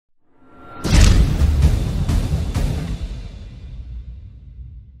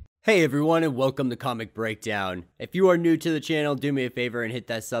Hey everyone, and welcome to Comic Breakdown. If you are new to the channel, do me a favor and hit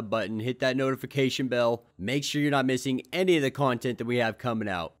that sub button, hit that notification bell, make sure you're not missing any of the content that we have coming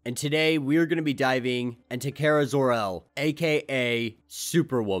out. And today, we're going to be diving into Zor-El, aka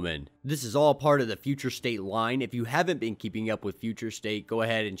Superwoman. This is all part of the Future State line. If you haven't been keeping up with Future State, go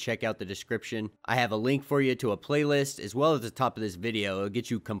ahead and check out the description. I have a link for you to a playlist, as well as the top of this video. It'll get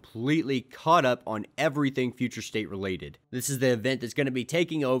you completely caught up on everything Future State related. This is the event that's going to be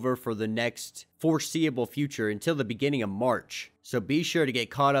taking over for the next foreseeable future until the beginning of March. So be sure to get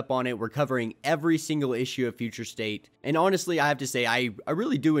caught up on it. We're covering every single issue of Future State. And honestly, I have to say, I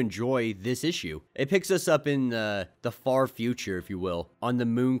really do enjoy this issue. It picks us up in the far future, if you will, on the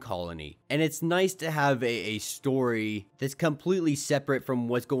moon colony. And it's nice to have a story that's completely separate from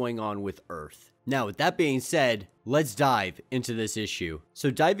what's going on with Earth. Now, with that being said, let's dive into this issue.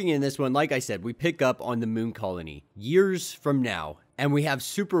 So diving in this one, like I said, we pick up on the moon colony years from now. And we have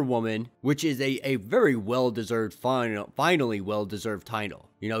Superwoman, which is a very well-deserved, finally well-deserved title.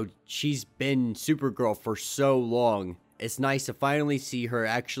 You know, she's been Supergirl for so long. It's nice to finally see her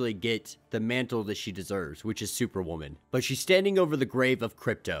actually get the mantle that she deserves, which is Superwoman. But she's standing over the grave of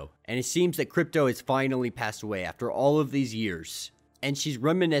Crypto. And it seems that Crypto has finally passed away after all of these years. And she's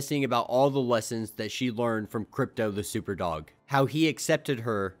reminiscing about all the lessons that she learned from Crypto the Superdog. How he accepted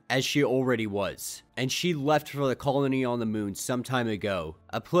her as she already was. And she left for the colony on the moon some time ago.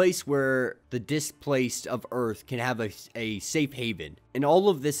 A place where the displaced of Earth can have a safe haven. And all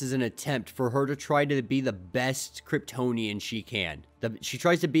of this is an attempt for her to try to be the best Kryptonian she can. She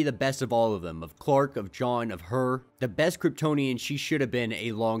tries to be the best of all of them. Of Clark, of John, of her. The best Kryptonian she should have been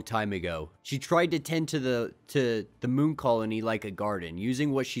a long time ago. She tried to tend to the moon colony like a garden.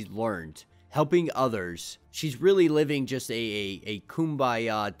 Using what she's learned. Helping others. She's really living just a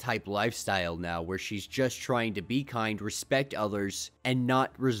kumbaya type lifestyle now, where she's just trying to be kind, respect others, and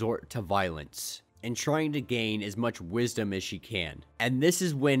not resort to violence. And trying to gain as much wisdom as she can. And this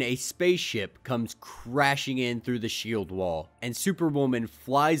is when a spaceship comes crashing in through the shield wall. And Superwoman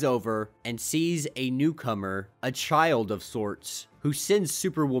flies over and sees a newcomer, a child of sorts, who sends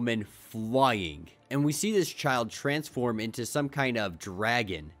Superwoman flying. And we see this child transform into some kind of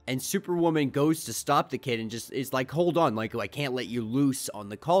dragon. And Superwoman goes to stop the kid and just is like, hold on, like, I can't let you loose on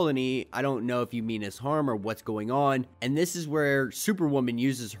the colony. I don't know if you mean us harm or what's going on. And this is where Superwoman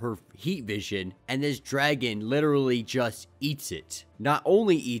uses her heat vision. And this dragon literally just eats it. Not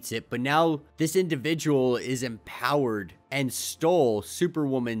only eats it, but now this individual is empowered and stole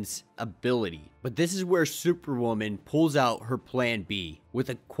Superwoman's ability. But this is where Superwoman pulls out her plan B with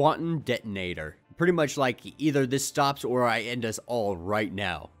a quantum detonator. Pretty much like either this stops or I end us all right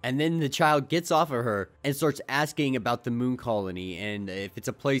now. And then the child gets off of her and starts asking about the moon colony and if it's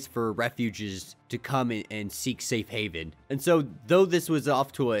a place for refugees to come and seek safe haven. And so though this was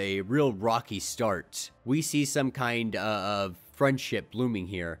off to a real rocky start, we see some kind of friendship blooming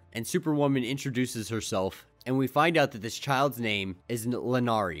here. And Superwoman introduces herself. And we find out that this child's name is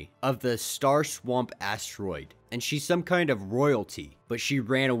Lanari of the Star Swamp asteroid. And she's some kind of royalty, but she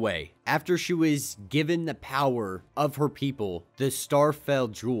ran away. After she was given the power of her people, the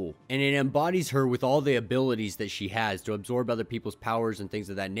Starfell Jewel, and it embodies her with all the abilities that she has to absorb other people's powers and things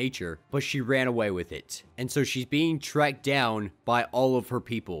of that nature, but she ran away with it. And so she's being tracked down by all of her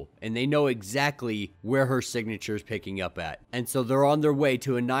people, and they know exactly where her signature is picking up at. And so they're on their way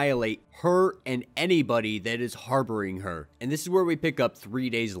to annihilate her and anybody that is harboring her. And this is where we pick up 3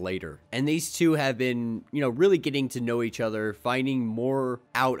 days later. And these two have been, you know, really getting to know each other, finding more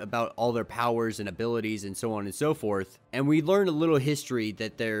out about all their powers and abilities and so on and so forth. And we learn a little history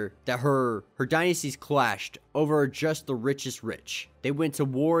that her dynasties clashed over just the richest rich. They went to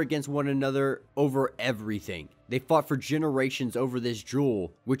war against one another over everything. They fought for generations over this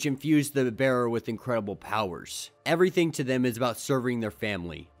jewel, which infused the bearer with incredible powers. Everything to them is about serving their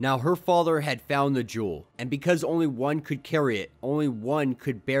family. Now, her father had found the jewel, and because only one could carry it, only one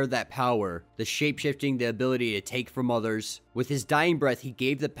could bear that power, the shapeshifting, the ability to take from others. With his dying breath, he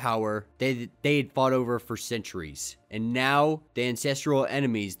gave the power they had fought over for centuries. And now, the ancestral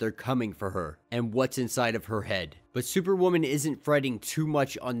enemies, they're coming for her, and what's inside of her head. But Superwoman isn't fretting too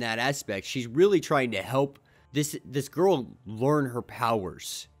much on that aspect. She's really trying to help this girl learn her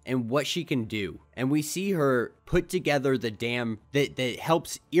powers and what she can do. And we see her put together the dam that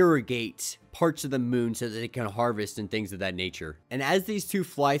helps irrigate parts of the moon so that they can harvest and things of that nature. And as these two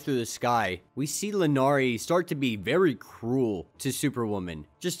fly through the sky, we see Lanari start to be very cruel to Superwoman.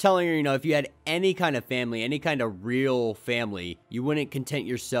 Just telling her, you know, if you had any kind of family, any kind of real family, you wouldn't content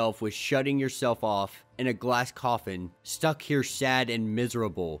yourself with shutting yourself off in a glass coffin, stuck here sad and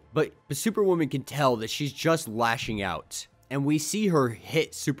miserable. But Superwoman can tell that she's just lashing out. and we see her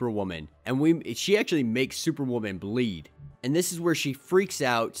hit Superwoman, and she actually makes Superwoman bleed. And this is where she freaks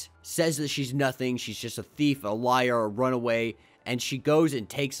out, says that she's nothing, she's just a thief, a liar, a runaway, and she goes and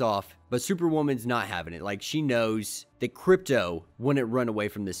takes off. But Superwoman's not having it. Like, she knows that Krypto wouldn't run away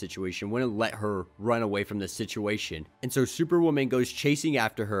from this situation, wouldn't let her run away from this situation. And so Superwoman goes chasing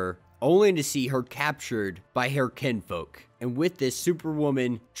after her, only to see her captured by her kinfolk. And with this,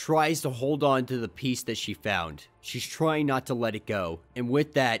 Superwoman tries to hold on to the piece that she found. She's trying not to let it go. And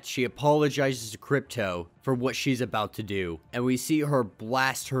with that, she apologizes to Krypto for what she's about to do. And we see her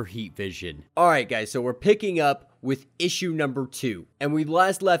blast her heat vision. Alright guys, so we're picking up with issue number 2. And we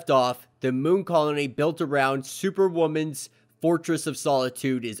last left off, the moon colony built around Superwoman's Fortress of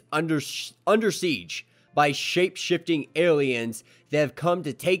Solitude is under siege by shape-shifting aliens that have come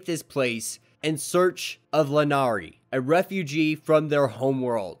to take this place in search of Lanari, a refugee from their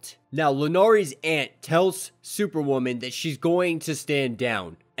homeworld. Now, Lanari's aunt tells Superwoman that she's going to stand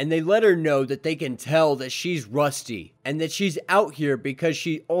down, and they let her know that they can tell that she's rusty, and that she's out here because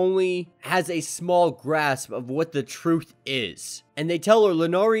she only has a small grasp of what the truth is. And they tell her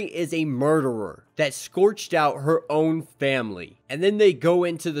Lanari is a murderer that scorched out her own family. And then they go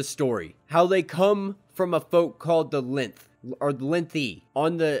into the story, how they come from a folk called the Linthi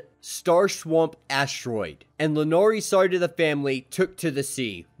on the Star Swamp asteroid. And Lanari's side of the family took to the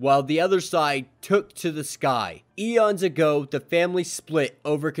sea, while the other side took to the sky. Eons ago, the family split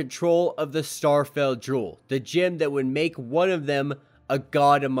over control of the Starfell Jewel, the gem that would make one of them a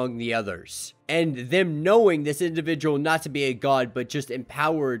god among the others. And them knowing this individual not to be a god, but just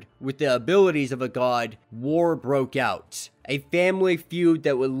empowered with the abilities of a god, war broke out. A family feud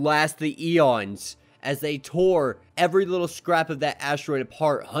that would last the eons, as they tore every little scrap of that asteroid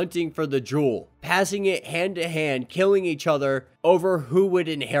apart, hunting for the jewel, passing it hand to hand, killing each other over who would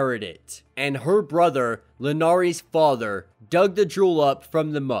inherit it. And her brother, Lanari's father, dug the jewel up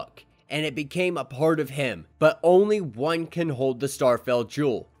from the muck, and it became a part of him. But only one can hold the Starfell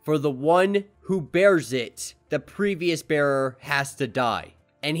Jewel. For the one who bears it, the previous bearer has to die.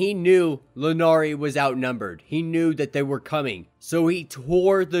 And he knew Lanari was outnumbered. He knew that they were coming. So he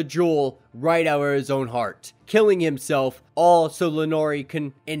tore the jewel right out of his own heart, killing himself, all so Lanari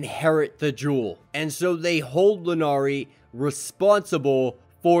can inherit the jewel. And so they hold Lanari responsible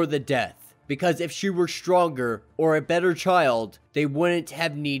for the death. Because if she were stronger or a better child, they wouldn't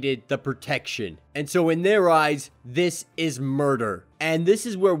have needed the protection. And so in their eyes, this is murder. And this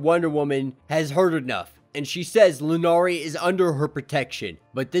is where Wonder Woman has heard enough. And she says Lanari is under her protection.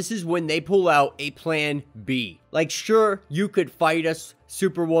 But this is when they pull out a plan B. Like, sure, you could fight us,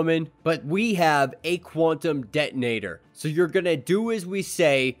 Superwoman, but we have a quantum detonator. So you're gonna do as we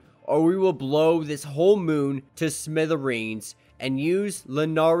say, or we will blow this whole moon to smithereens and use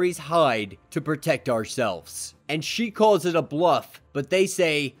Lanari's hide to protect ourselves. And she calls it a bluff, but they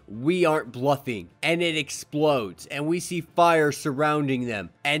say we aren't bluffing. And it explodes, and we see fire surrounding them.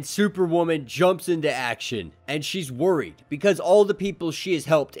 And Superwoman jumps into action, and she's worried because all the people she has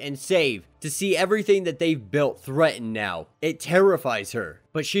helped and saved, to see everything that they've built threatened now, it terrifies her.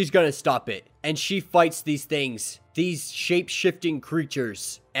 But she's gonna stop it, and she fights these things, these shape-shifting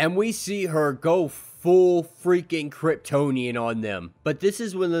creatures. And we see her go full freaking Kryptonian on them. But this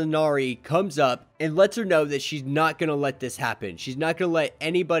is when Lanari comes up and lets her know that she's not gonna let this happen. She's not gonna let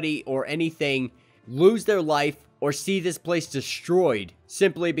anybody or anything lose their life or see this place destroyed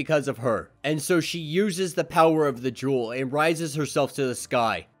simply because of her. And so she uses the power of the jewel and rises herself to the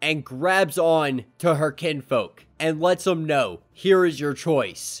sky and grabs on to her kinfolk and lets them know, here is your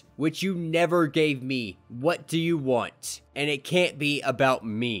choice, which you never gave me. What do you want? And it can't be about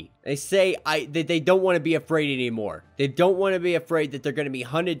me. They say that they don't want to be afraid anymore. They don't want to be afraid that they're going to be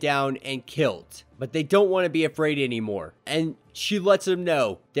hunted down and killed. But they don't want to be afraid anymore. And she lets them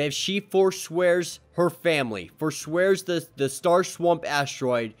know that if she forswears her family, forswears the Star Swamp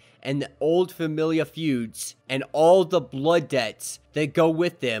asteroid and the old familia feuds and all the blood debts that go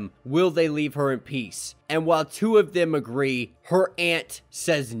with them, will they leave her in peace? And while two of them agree, her aunt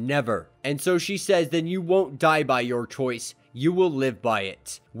says never. And so she says, then you won't die by your choice. You will live by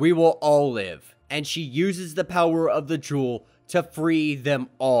it. We will all live. And she uses the power of the jewel to free them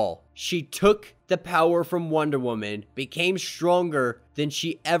all. She took the power from Wonder Woman, became stronger than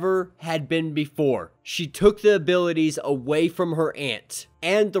she ever had been before. She took the abilities away from her aunt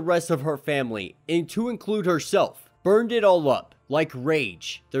and the rest of her family, and to include herself, burned it all up like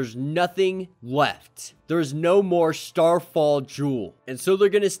rage. There's nothing left. There's no more Starfall Jewel. And so they're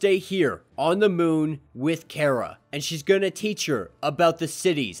gonna stay here on the moon with Kara. And she's gonna teach her about the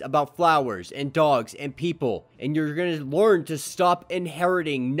cities, about flowers and dogs and people. And you're gonna learn to stop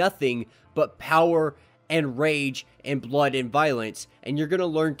inheriting nothing but power and rage and blood and violence, and you're gonna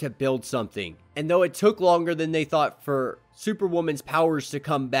learn to build something. And though it took longer than they thought for Superwoman's powers to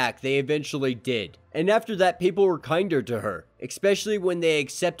come back, they eventually did. And after that, people were kinder to her, especially when they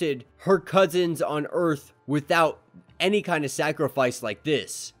accepted her cousins on Earth without any kind of sacrifice like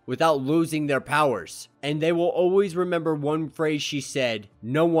this, without losing their powers. And they will always remember one phrase she said: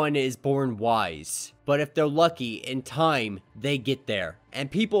 "No one is born wise, but if they're lucky, in time, they get there." And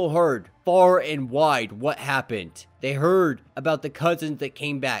people heard far and wide what happened. They heard about the cousins that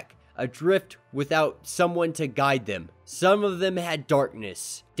came back, adrift without someone to guide them. Some of them had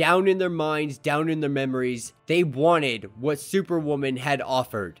darkness down in their minds, down in their memories. They wanted what Superwoman had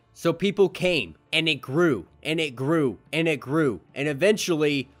offered. So people came, and it grew, and it grew, and it grew. And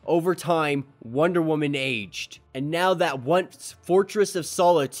eventually, over time, Wonder Woman aged. And now that once Fortress of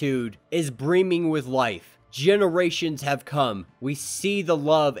Solitude is brimming with life. Generations have come. We see the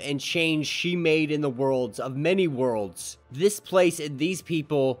love and change she made in the worlds of many worlds. This place and these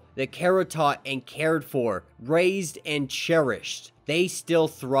people that Kara taught and cared for, raised and cherished, they still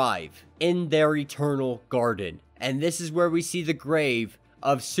thrive in their eternal garden. And this is where we see the grave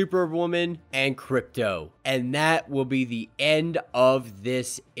of Superwoman and Crypto. And that will be the end of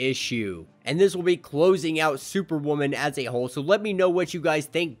this issue. And this will be closing out Superwoman as a whole. So let me know what you guys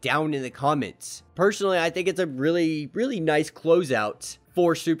think down in the comments. Personally, I think it's a really nice closeout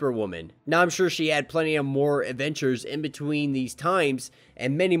for Superwoman. Now, I'm sure she had plenty of more adventures in between these times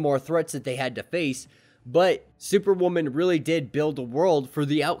and many more threats that they had to face. But Superwoman really did build a world for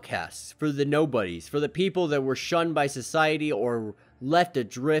the outcasts, for the nobodies, for the people that were shunned by society or left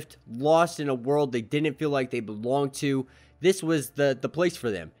adrift, lost in a world they didn't feel like they belonged to. This was the place for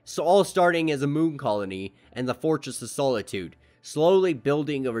them. So all starting as a moon colony and the Fortress of Solitude, slowly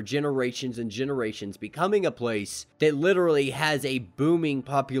building over generations and generations, becoming a place that literally has a booming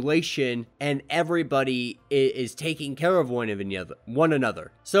population and everybody is taking care of one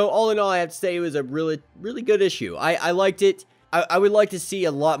another. So all in all, I have to say it was a really good issue. I liked it. I would like to see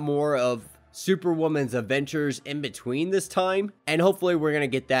a lot more of Superwoman's adventures in between this time, and hopefully we're gonna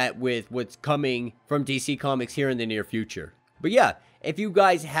get that with what's coming from DC Comics here in the near future. But yeah, if you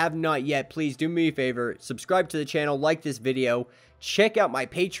guys have not yet, please do me a favor, subscribe to the channel, like this video, check out my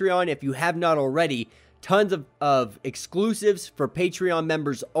Patreon if you have not already. Tons of exclusives for Patreon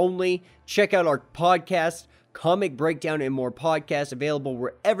members only. Check out our podcast, Comic Breakdown and More Podcasts, available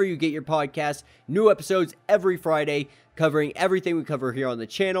wherever you get your podcasts. New episodes every Friday, covering everything we cover here on the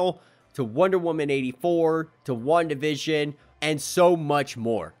channel, to Wonder Woman 84, to WandaVision, and so much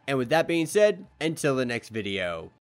more. And with that being said, until the next video.